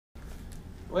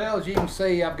Well, as you can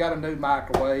see, I've got a new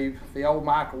microwave. The old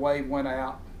microwave went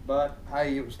out, but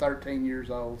hey, it was 13 years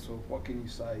old, so what can you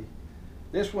say?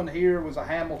 This one here was a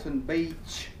Hamilton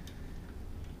Beach.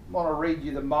 I'm going to read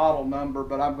you the model number,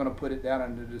 but I'm going to put it down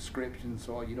in the description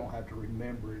so you don't have to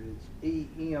remember it. It's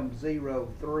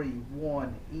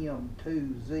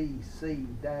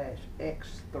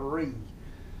EM031M2ZC-X3.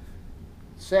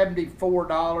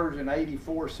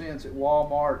 $74.84 at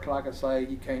Walmart. Like I say,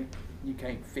 you can't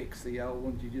fix the old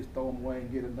ones. You just throw them away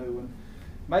and get a new one.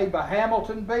 Made by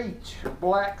Hamilton Beach.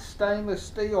 Black stainless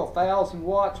steel, 1,000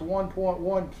 watts,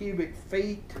 1.1 cubic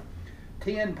feet,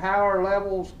 10 power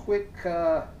levels,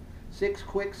 6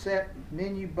 quick set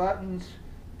menu buttons,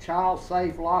 child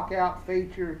safe lockout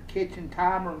feature, kitchen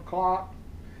timer and clock,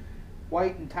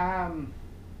 wait and time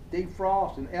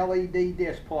defrost, and LED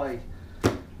display.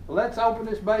 Let's open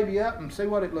this baby up and see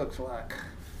what it looks like.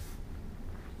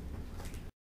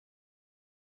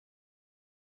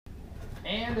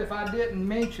 And if I didn't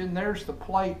mention, there's the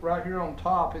plate right here on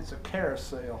top. It's a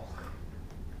carousel.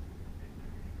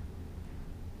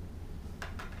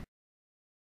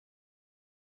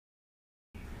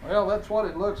 Well, that's what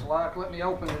it looks like. Let me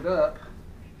open it up.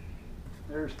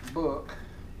 There's the book.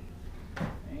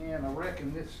 And I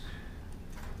reckon this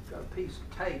got a piece of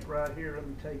tape right here. Let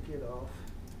me take it off.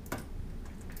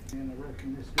 And I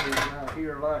reckon this goes right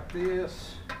here like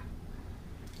this.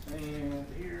 And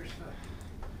here's the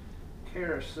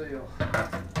carousel.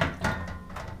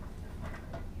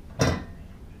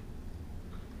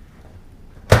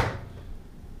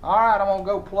 Alright, I'm going to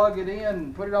go plug it in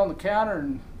and put it on the counter,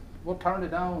 and we'll turn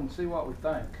it on and see what we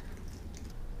think.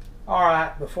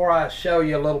 Alright, before I show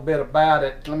you a little bit about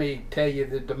it, let me tell you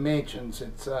the dimensions.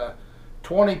 It's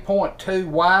 20.2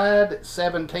 wide,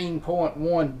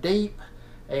 17.1 deep,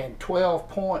 and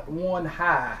 12.1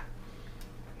 high.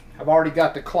 I've already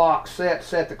got the clock set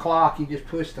the clock. You just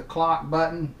push the clock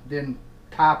button, then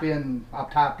type in,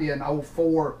 I've typed in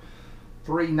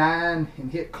 0439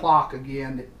 and hit clock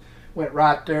again. It went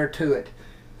right there to it.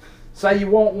 Say you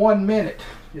want 1 minute,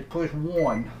 just push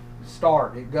 1,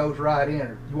 start, it goes right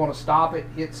in. You want to stop it,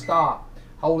 hit stop,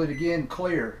 hold it again,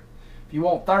 clear. If you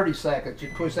want 30 seconds,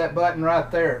 you push that button right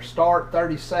there, start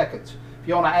 30 seconds. If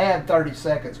you want to add 30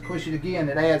 seconds, push it again,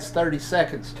 it adds 30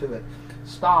 seconds to it.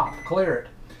 Stop, clear it.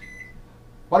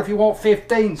 What if you want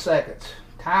 15 seconds?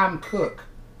 Time cook,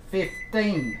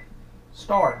 15,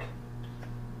 start.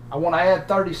 I want to add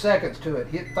 30 seconds to it,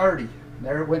 hit 30.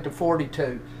 There it went to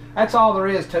 42. That's all there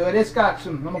is to it. It's got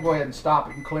some, I'm going to go ahead and stop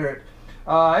it and clear it.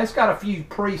 It's got a few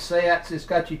presets. It's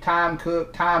got your time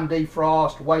cook, time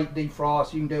defrost, weight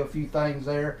defrost. You can do a few things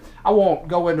there. I won't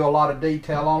go into a lot of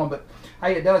detail on them, but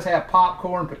hey, it does have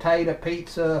popcorn, potato,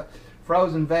 pizza,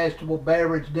 frozen vegetable,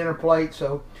 beverage, dinner plate.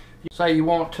 So if you say you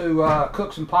want to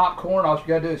cook some popcorn, all you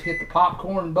got to do is hit the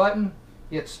popcorn button,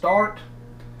 hit start,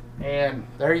 and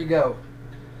there you go.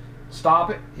 Stop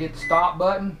it, hit the stop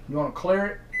button. You want to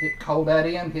clear it, hold that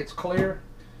in, hits clear.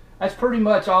 That's pretty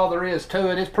much all there is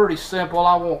to it. It's pretty simple.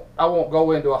 I won't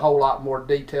go into a whole lot more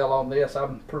detail on this.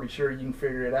 I'm pretty sure you can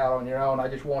figure it out on your own. I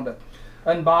just wanted to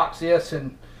unbox this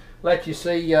and let you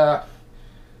see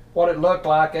what it looked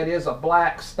like. It is a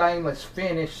black stainless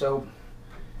finish, so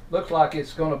looks like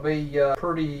it's going to be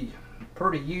pretty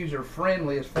user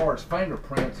friendly as far as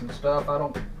fingerprints and stuff.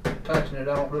 Touching it,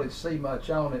 I don't really see much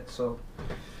on it. So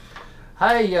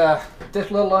hey, this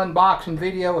little unboxing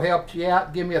video helped you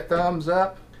out. Give me a thumbs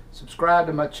up. Subscribe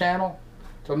to my channel.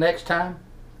 Till next time,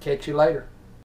 catch you later.